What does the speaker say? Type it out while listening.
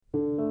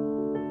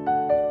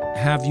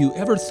Have you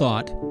ever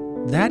thought,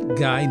 that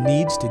guy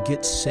needs to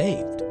get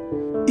saved?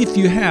 If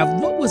you have,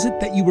 what was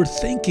it that you were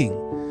thinking?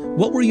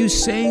 What were you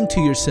saying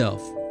to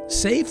yourself?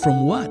 Saved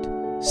from what?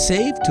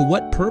 Saved to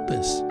what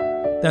purpose?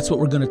 That's what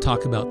we're going to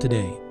talk about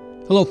today.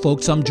 Hello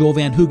folks, I'm Joel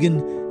Van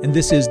Hoogen, and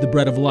this is The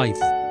Bread of Life,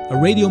 a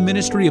radio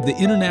ministry of the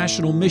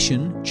International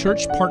Mission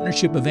Church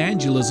Partnership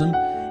Evangelism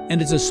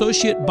and its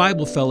associate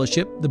Bible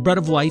fellowship, The Bread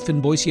of Life in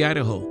Boise,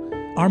 Idaho.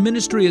 Our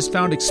ministry has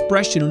found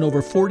expression in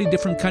over 40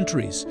 different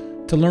countries.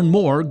 To learn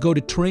more, go to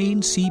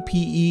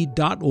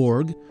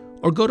traincpe.org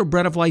or go to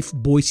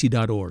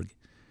breadoflifeboise.org.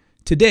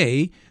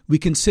 Today, we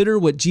consider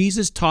what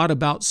Jesus taught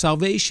about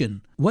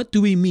salvation. What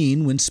do we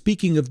mean when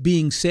speaking of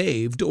being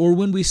saved, or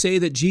when we say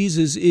that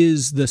Jesus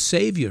is the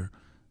Savior?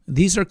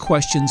 These are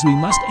questions we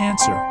must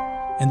answer,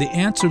 and the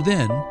answer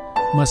then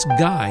must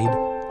guide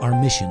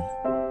our mission.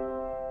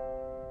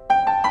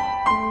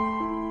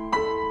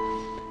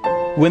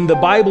 When the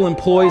Bible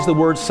employs the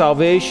word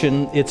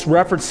salvation, it's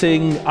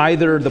referencing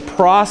either the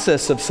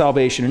process of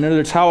salvation, in other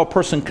words, how a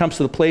person comes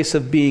to the place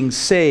of being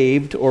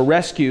saved or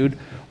rescued,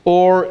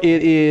 or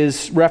it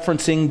is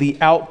referencing the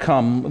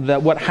outcome,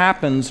 that what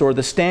happens or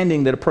the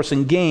standing that a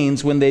person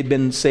gains when they've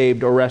been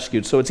saved or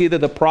rescued. So it's either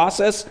the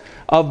process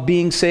of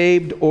being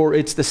saved or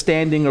it's the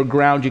standing or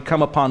ground you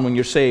come upon when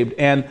you're saved.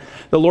 And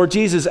the Lord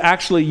Jesus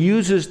actually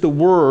uses the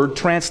word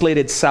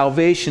translated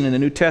salvation in the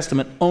New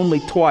Testament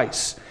only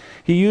twice.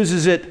 He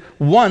uses it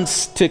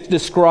once to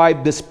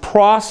describe this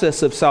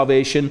process of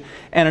salvation,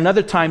 and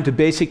another time to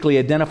basically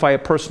identify a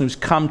person who's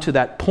come to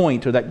that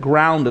point or that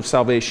ground of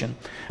salvation.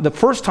 The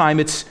first time,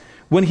 it's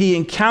when he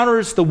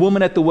encounters the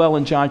woman at the well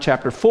in John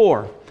chapter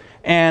 4,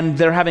 and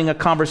they're having a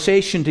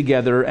conversation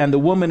together, and the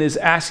woman is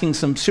asking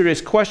some serious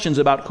questions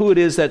about who it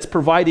is that's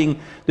providing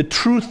the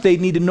truth they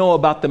need to know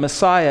about the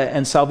Messiah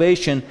and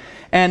salvation.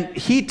 And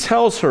he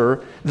tells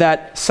her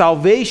that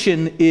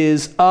salvation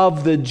is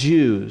of the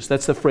Jews.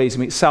 That's the phrase.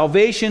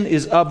 Salvation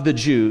is of the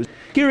Jews.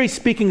 Here he's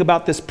speaking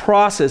about this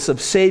process of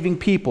saving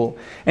people.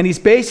 And he's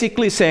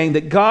basically saying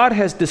that God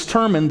has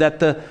determined that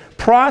the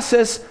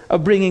process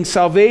of bringing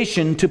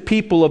salvation to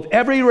people of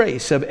every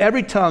race, of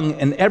every tongue,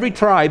 and every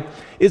tribe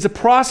is a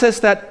process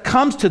that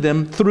comes to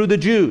them through the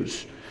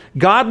Jews.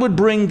 God would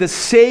bring the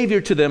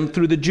Savior to them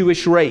through the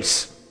Jewish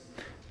race.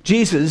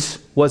 Jesus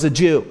was a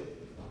Jew.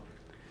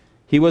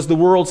 He was the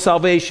world's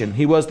salvation.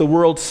 He was the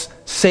world's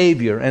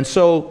Savior. And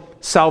so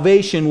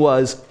salvation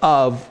was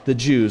of the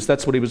Jews.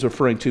 That's what he was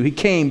referring to. He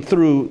came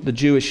through the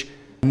Jewish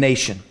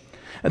nation.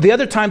 And the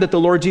other time that the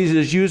Lord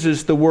Jesus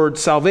uses the word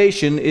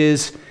salvation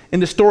is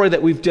in the story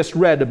that we've just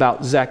read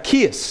about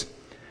Zacchaeus.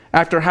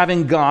 After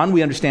having gone,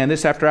 we understand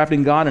this, after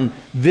having gone and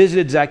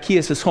visited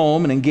Zacchaeus'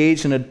 home and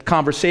engaged in a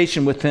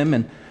conversation with him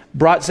and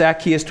brought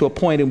Zacchaeus to a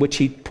point in which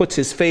he puts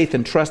his faith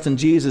and trust in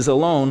Jesus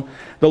alone,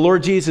 the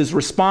Lord Jesus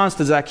responds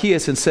to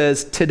Zacchaeus and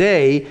says,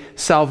 "Today,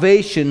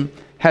 salvation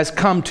has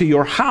come to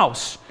your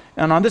house."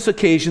 And on this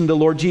occasion, the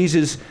Lord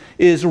Jesus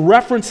is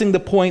referencing the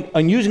point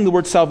and using the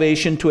word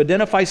salvation to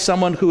identify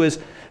someone who has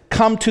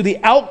come to the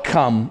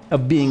outcome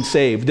of being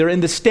saved. They're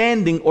in the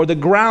standing or the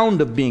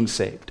ground of being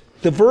saved.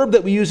 The verb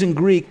that we use in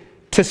Greek,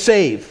 to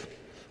save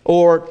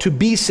or to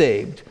be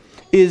saved,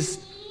 is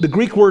the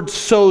Greek word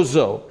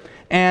sozo.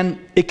 And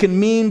it can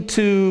mean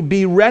to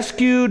be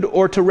rescued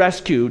or to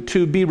rescue,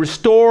 to be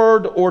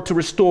restored or to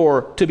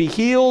restore, to be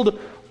healed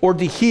or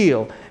to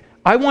heal.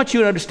 I want you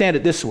to understand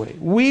it this way.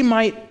 We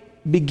might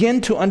begin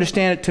to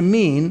understand it to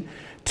mean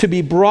to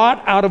be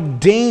brought out of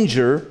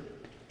danger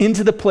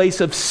into the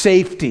place of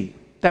safety.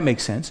 That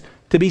makes sense.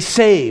 To be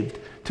saved,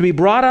 to be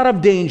brought out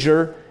of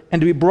danger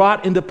and to be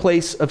brought into the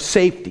place of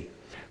safety.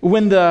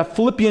 When the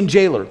Philippian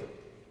jailer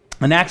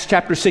in Acts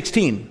chapter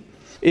 16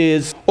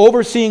 is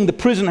overseeing the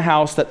prison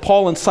house that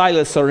Paul and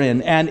Silas are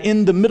in, and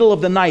in the middle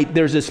of the night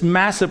there's this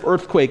massive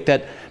earthquake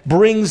that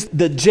brings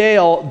the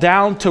jail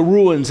down to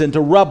ruins and to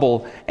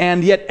rubble,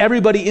 and yet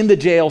everybody in the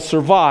jail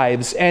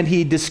survives, and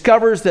he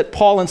discovers that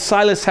Paul and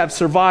Silas have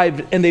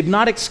survived and they've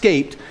not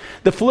escaped.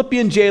 The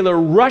Philippian jailer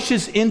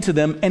rushes into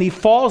them and he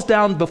falls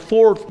down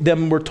before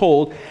them, we're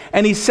told,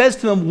 and he says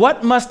to them,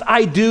 "What must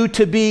I do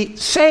to be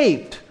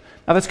saved?"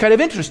 Now that's kind of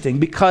interesting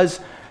because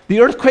the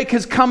earthquake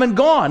has come and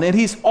gone, and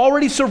he's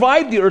already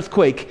survived the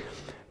earthquake.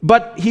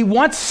 But he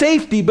wants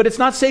safety, but it's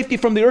not safety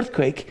from the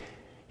earthquake.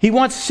 He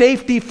wants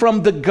safety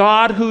from the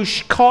God who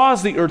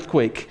caused the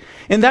earthquake.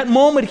 In that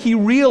moment, he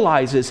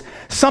realizes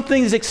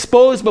something is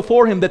exposed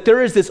before him, that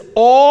there is this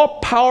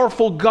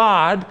all-powerful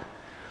God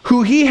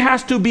who he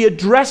has to be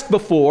addressed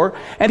before,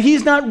 and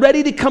he's not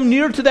ready to come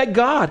near to that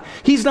God.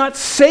 He's not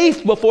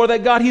safe before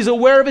that God. He's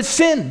aware of his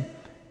sin.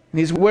 And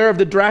he's aware of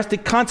the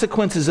drastic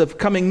consequences of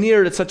coming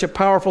near to such a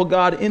powerful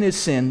God in his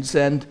sins,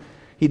 and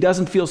he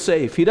doesn't feel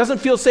safe. He doesn't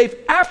feel safe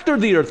after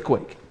the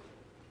earthquake.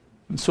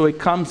 And so he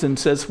comes and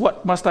says,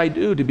 "What must I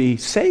do to be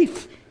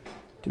safe,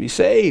 to be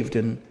saved?"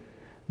 And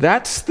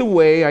that's the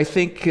way, I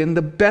think, and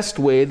the best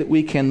way that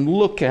we can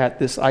look at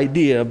this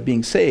idea of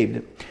being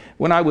saved.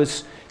 When I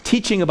was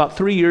teaching about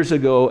 3 years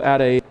ago at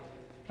a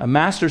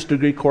master's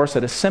degree course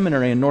at a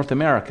seminary in North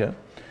America,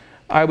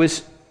 I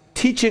was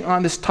teaching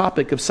on this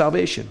topic of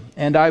salvation,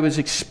 and I was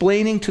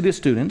explaining to the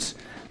students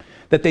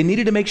that they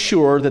needed to make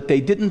sure that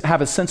they didn't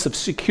have a sense of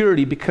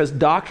security because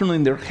doctrinally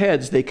in their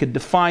heads they could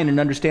define and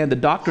understand the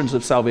doctrines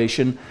of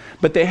salvation,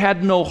 but they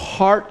had no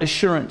heart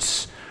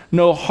assurance,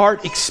 no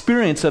heart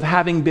experience of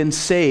having been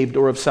saved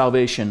or of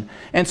salvation.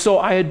 And so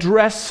I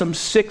addressed some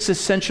 6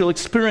 essential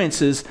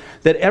experiences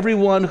that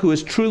everyone who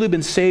has truly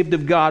been saved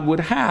of God would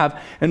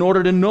have in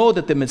order to know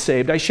that they've been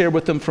saved. I shared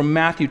with them from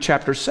Matthew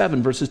chapter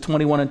 7, verses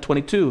 21 and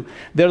 22.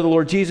 There the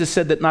Lord Jesus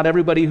said that not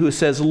everybody who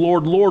says,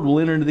 Lord, Lord, will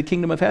enter into the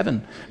kingdom of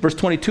heaven. Verse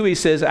 22, he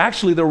says,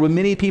 actually there will be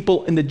many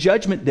people in the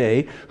judgment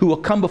day who will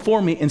come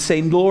before me and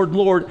say, Lord,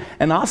 Lord,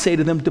 and I'll say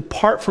to them,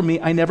 depart from me,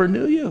 I never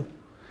knew you.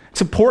 It's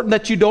important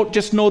that you don't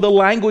just know the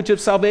language of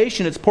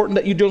salvation. It's important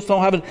that you just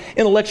don't have an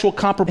intellectual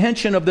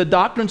comprehension of the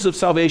doctrines of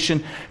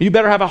salvation. You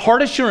better have a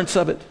heart assurance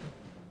of it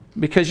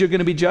because you're going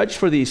to be judged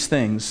for these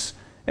things.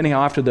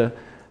 Anyhow, after the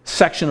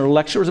section or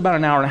lecture, it was about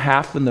an hour and a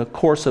half in the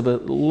course of a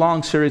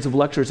long series of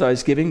lectures I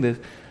was giving. The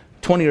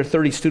 20 or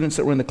 30 students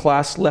that were in the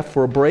class left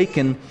for a break,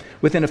 and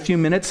within a few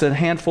minutes, a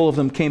handful of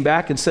them came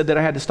back and said that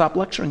I had to stop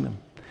lecturing them.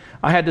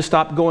 I had to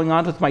stop going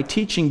on with my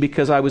teaching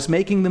because I was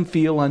making them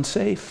feel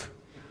unsafe.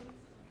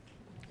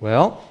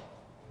 Well,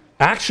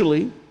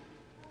 actually,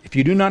 if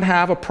you do not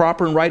have a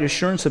proper and right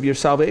assurance of your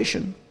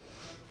salvation,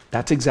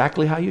 that's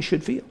exactly how you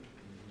should feel.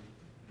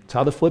 It's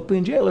how the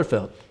Philippian jailer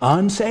felt,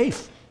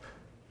 unsafe.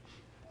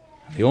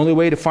 The only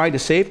way to find a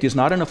safety is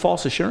not in a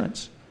false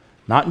assurance,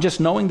 not in just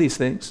knowing these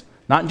things,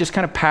 not in just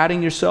kind of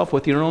patting yourself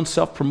with your own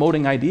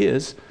self-promoting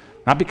ideas,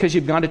 not because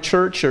you've gone to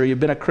church or you've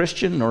been a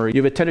Christian or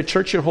you've attended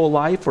church your whole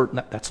life, or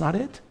that's not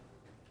it.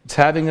 It's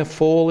having a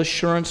full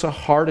assurance, a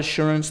heart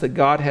assurance that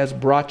God has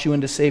brought you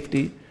into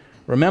safety.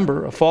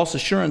 Remember, a false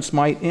assurance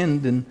might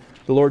end in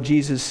the Lord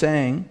Jesus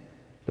saying,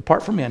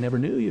 depart from me, I never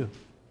knew you.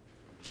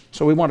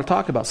 So we want to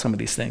talk about some of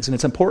these things, and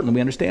it's important that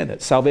we understand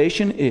that.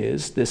 Salvation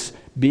is this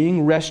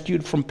being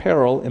rescued from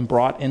peril and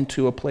brought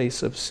into a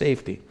place of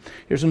safety.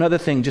 Here's another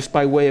thing, just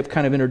by way of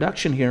kind of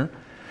introduction here.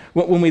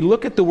 When we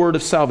look at the word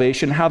of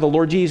salvation, how the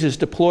Lord Jesus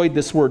deployed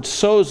this word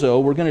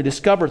sozo, we're going to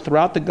discover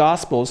throughout the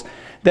Gospels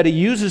that he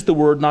uses the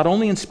word not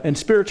only in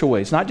spiritual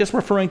ways, not just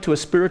referring to a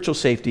spiritual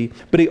safety,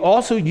 but he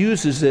also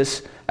uses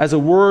this as a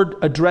word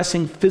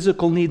addressing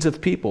physical needs of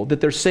people,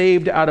 that they're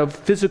saved out of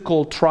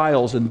physical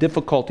trials and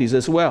difficulties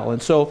as well.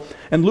 And so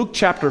in Luke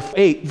chapter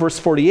 8, verse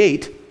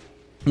 48,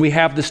 we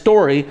have the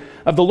story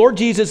of the Lord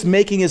Jesus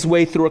making his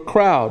way through a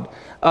crowd.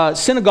 A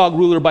synagogue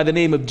ruler by the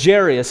name of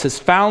Jairus has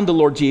found the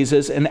Lord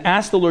Jesus and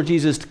asked the Lord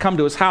Jesus to come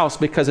to his house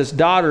because his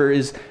daughter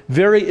is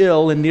very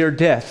ill and near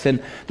death.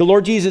 And the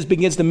Lord Jesus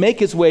begins to make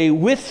his way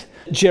with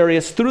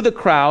Jairus through the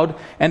crowd,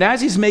 and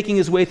as he's making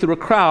his way through a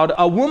crowd,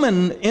 a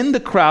woman in the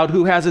crowd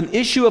who has an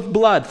issue of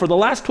blood. For the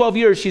last 12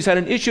 years, she's had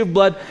an issue of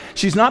blood.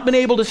 She's not been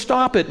able to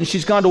stop it, and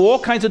she's gone to all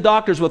kinds of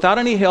doctors without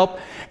any help,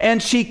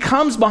 and she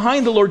comes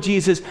behind the Lord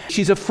Jesus.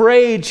 She's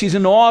afraid, she's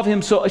in awe of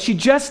him, so she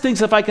just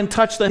thinks, if I can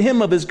touch the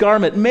hem of his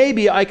garment,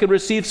 maybe I could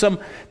receive some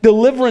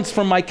deliverance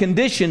from my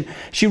condition.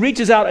 She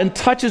reaches out and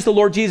touches the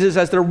Lord Jesus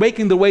as they're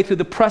making their way through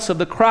the press of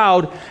the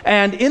crowd,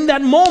 and in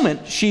that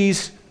moment,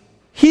 she's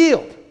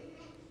healed.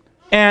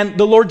 And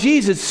the Lord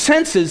Jesus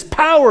senses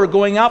power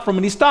going out from him.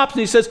 And he stops and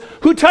he says,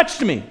 who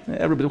touched me?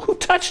 Everybody, who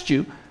touched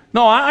you?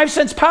 No, I've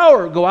sensed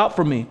power go out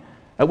from me.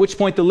 At which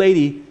point the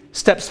lady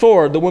steps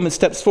forward, the woman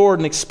steps forward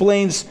and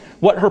explains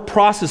what her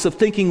process of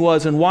thinking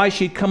was and why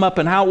she'd come up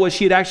and how it was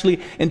she had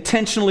actually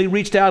intentionally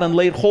reached out and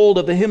laid hold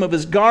of the hem of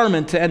his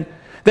garment, and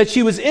that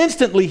she was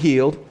instantly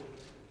healed.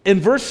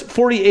 In verse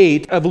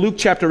 48 of Luke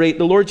chapter 8,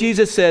 the Lord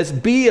Jesus says,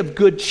 be of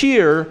good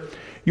cheer,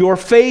 your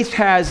faith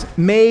has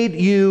made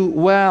you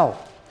well.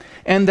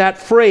 And that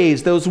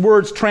phrase, those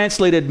words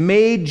translated,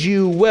 made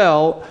you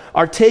well,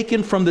 are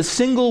taken from the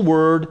single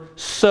word,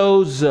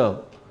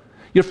 sozo.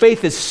 Your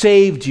faith has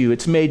saved you.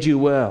 It's made you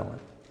well.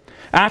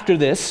 After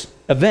this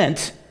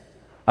event,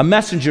 a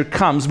messenger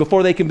comes,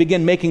 before they can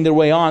begin making their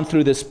way on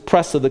through this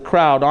press of the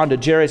crowd onto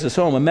Jairus'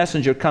 home. A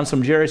messenger comes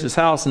from Jairus'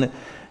 house, and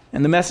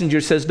the messenger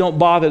says, don't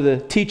bother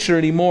the teacher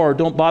anymore.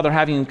 Don't bother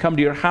having him come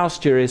to your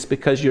house, Jairus,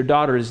 because your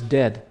daughter is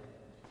dead.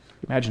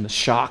 Imagine the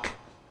shock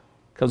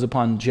comes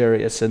upon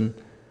Jairus, and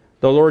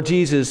the Lord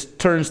Jesus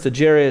turns to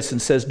Jairus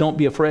and says, don't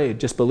be afraid,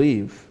 just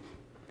believe.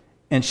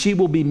 And she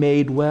will be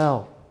made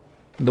well.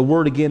 And the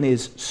word again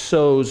is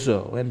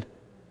sozo. And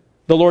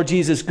the Lord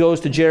Jesus goes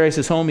to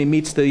Jairus' home. He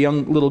meets the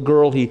young little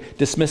girl. He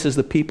dismisses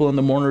the people and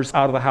the mourners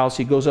out of the house.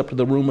 He goes up to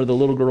the room where the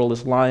little girl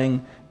is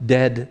lying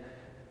dead.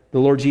 The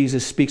Lord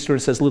Jesus speaks to her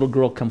and says, little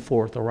girl, come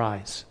forth,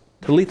 arise.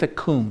 Talitha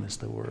cum is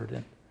the word.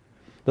 And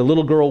the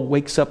little girl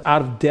wakes up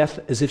out of death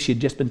as if she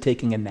had just been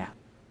taking a nap.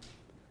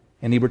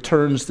 And he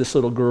returns this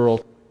little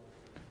girl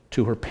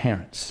to her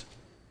parents.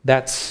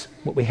 That's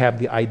what we have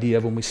the idea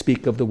of when we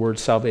speak of the word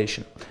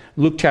salvation.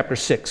 Luke chapter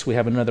 6, we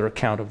have another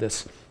account of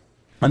this.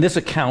 On this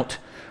account,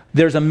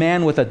 there's a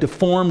man with a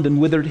deformed and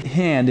withered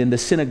hand in the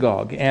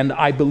synagogue. And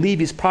I believe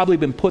he's probably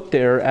been put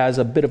there as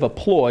a bit of a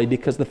ploy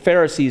because the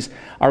Pharisees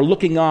are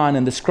looking on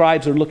and the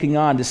scribes are looking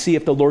on to see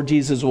if the Lord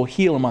Jesus will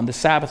heal him on the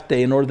Sabbath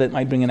day in order that it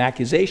might bring an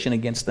accusation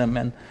against them.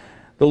 And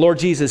the Lord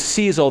Jesus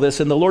sees all this,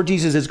 and the Lord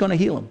Jesus is going to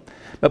heal him.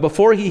 But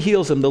before he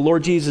heals him, the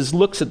Lord Jesus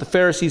looks at the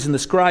Pharisees and the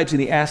scribes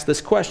and he asks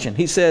this question.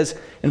 He says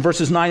in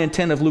verses 9 and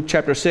 10 of Luke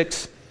chapter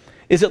 6,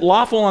 "Is it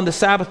lawful on the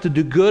Sabbath to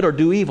do good or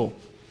do evil?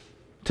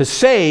 To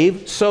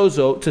save,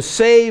 sozo, to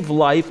save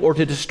life or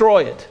to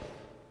destroy it?"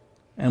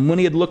 And when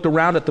he had looked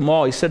around at them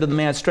all, he said to the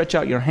man, "Stretch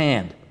out your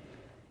hand."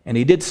 And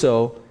he did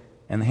so,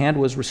 and the hand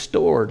was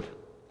restored,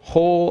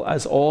 whole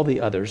as all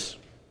the others.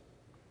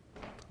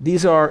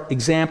 These are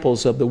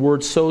examples of the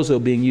word sozo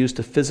being used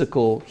to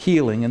physical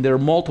healing, and there are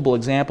multiple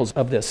examples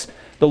of this.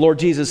 The Lord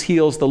Jesus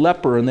heals the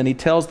leper, and then he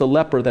tells the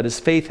leper that his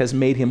faith has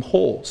made him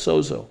whole,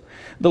 sozo.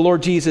 The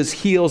Lord Jesus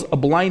heals a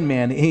blind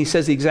man, and he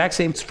says the exact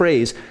same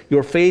phrase,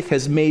 "Your faith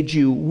has made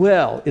you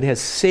well. It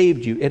has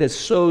saved you. It has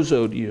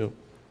sozoed you."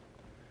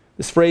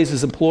 This phrase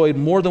is employed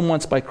more than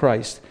once by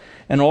Christ.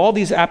 And all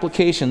these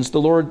applications, the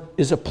Lord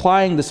is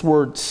applying this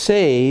word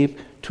save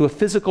to a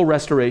physical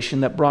restoration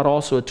that brought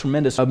also a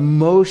tremendous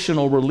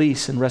emotional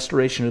release and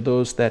restoration to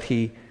those that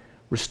he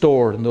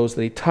restored and those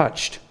that he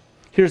touched.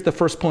 Here's the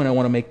first point I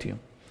want to make to you.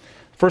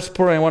 First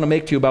point I want to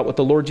make to you about what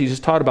the Lord Jesus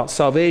taught about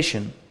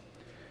salvation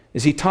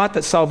is he taught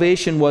that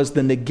salvation was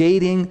the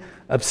negating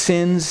of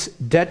sin's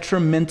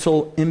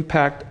detrimental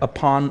impact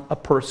upon a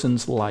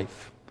person's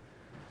life.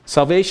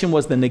 Salvation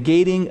was the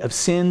negating of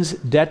sin's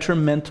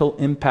detrimental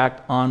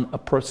impact on a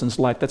person's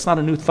life. That's not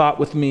a new thought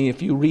with me.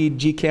 If you read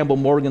G. Campbell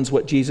Morgan's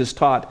What Jesus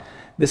Taught,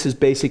 this is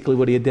basically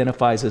what he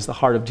identifies as the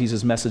heart of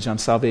Jesus' message on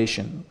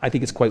salvation. I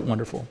think it's quite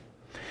wonderful.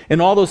 In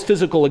all those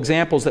physical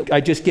examples that I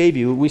just gave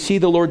you, we see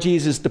the Lord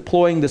Jesus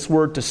deploying this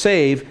word to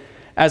save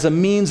as a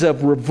means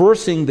of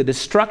reversing the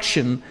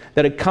destruction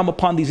that had come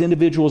upon these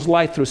individuals'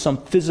 life through some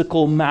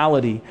physical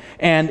malady.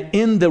 And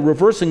in the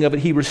reversing of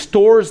it, he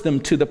restores them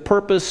to the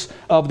purpose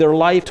of their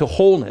life to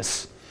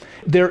wholeness.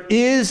 There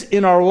is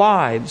in our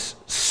lives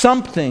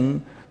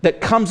something that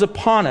comes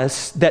upon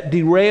us that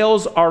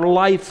derails our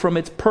life from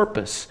its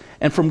purpose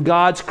and from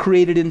God's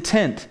created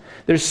intent.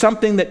 There's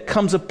something that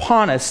comes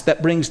upon us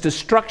that brings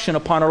destruction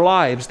upon our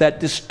lives, that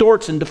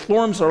distorts and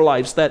deforms our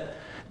lives, that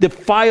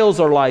defiles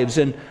our lives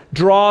and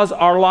draws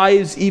our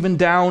lives even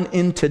down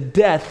into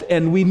death.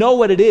 And we know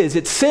what it is.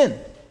 It's sin.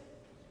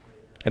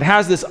 It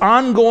has this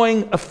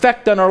ongoing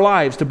effect on our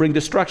lives to bring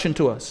destruction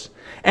to us.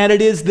 And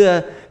it is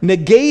the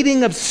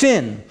negating of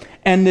sin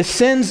and the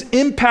sin's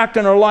impact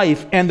on our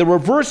life and the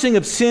reversing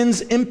of sin's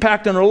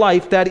impact on our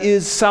life that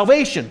is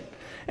salvation.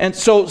 And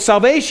so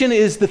salvation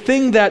is the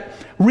thing that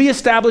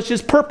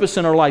reestablishes purpose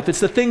in our life.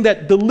 It's the thing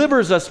that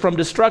delivers us from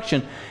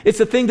destruction. It's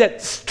the thing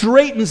that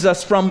straightens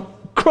us from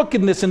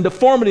crookedness and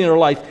deformity in our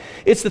life.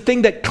 It's the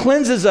thing that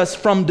cleanses us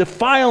from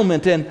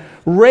defilement and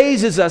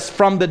raises us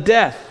from the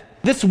death.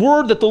 This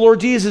word that the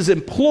Lord Jesus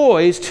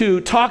employs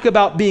to talk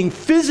about being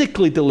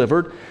physically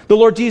delivered, the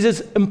Lord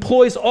Jesus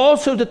employs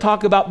also to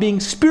talk about being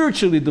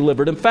spiritually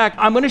delivered. In fact,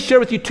 I'm going to share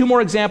with you two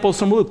more examples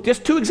from Luke.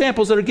 Just two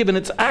examples that are given.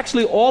 It's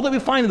actually all that we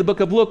find in the book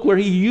of Luke where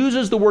he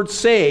uses the word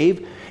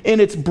save in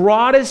its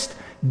broadest,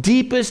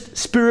 deepest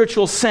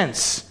spiritual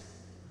sense.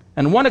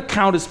 And one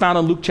account is found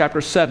in Luke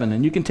chapter 7,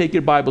 and you can take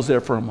your Bibles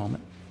there for a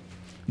moment.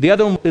 The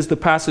other one is the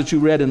passage you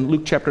read in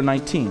Luke chapter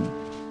 19.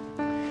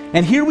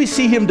 And here we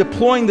see him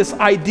deploying this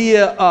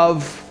idea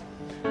of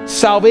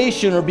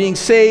salvation or being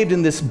saved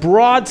in this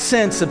broad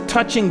sense of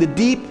touching the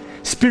deep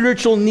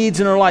spiritual needs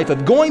in our life,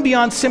 of going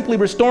beyond simply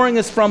restoring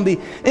us from the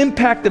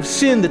impact of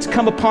sin that's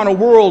come upon our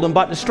world and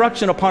brought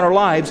destruction upon our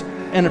lives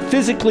and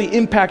physically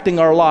impacting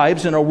our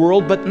lives and our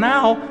world, but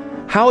now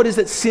how it is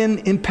that sin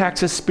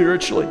impacts us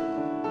spiritually.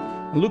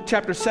 In Luke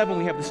chapter 7,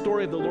 we have the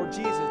story of the Lord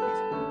Jesus.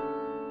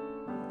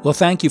 Well,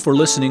 thank you for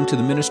listening to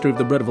the Ministry of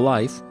the Bread of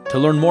Life. To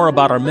learn more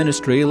about our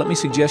ministry, let me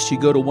suggest you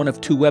go to one of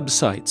two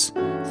websites.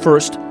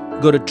 First,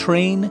 go to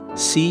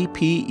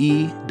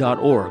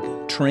traincpe.org,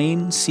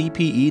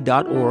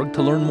 traincpe.org,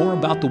 to learn more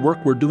about the work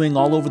we're doing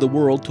all over the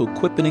world to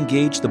equip and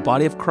engage the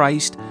body of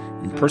Christ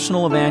in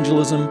personal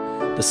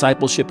evangelism,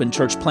 discipleship, and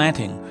church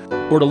planting.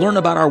 Or to learn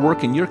about our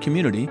work in your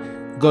community,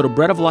 go to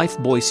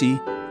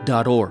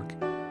breadoflifeboise.org.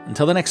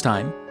 Until the next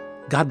time,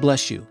 God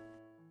bless you.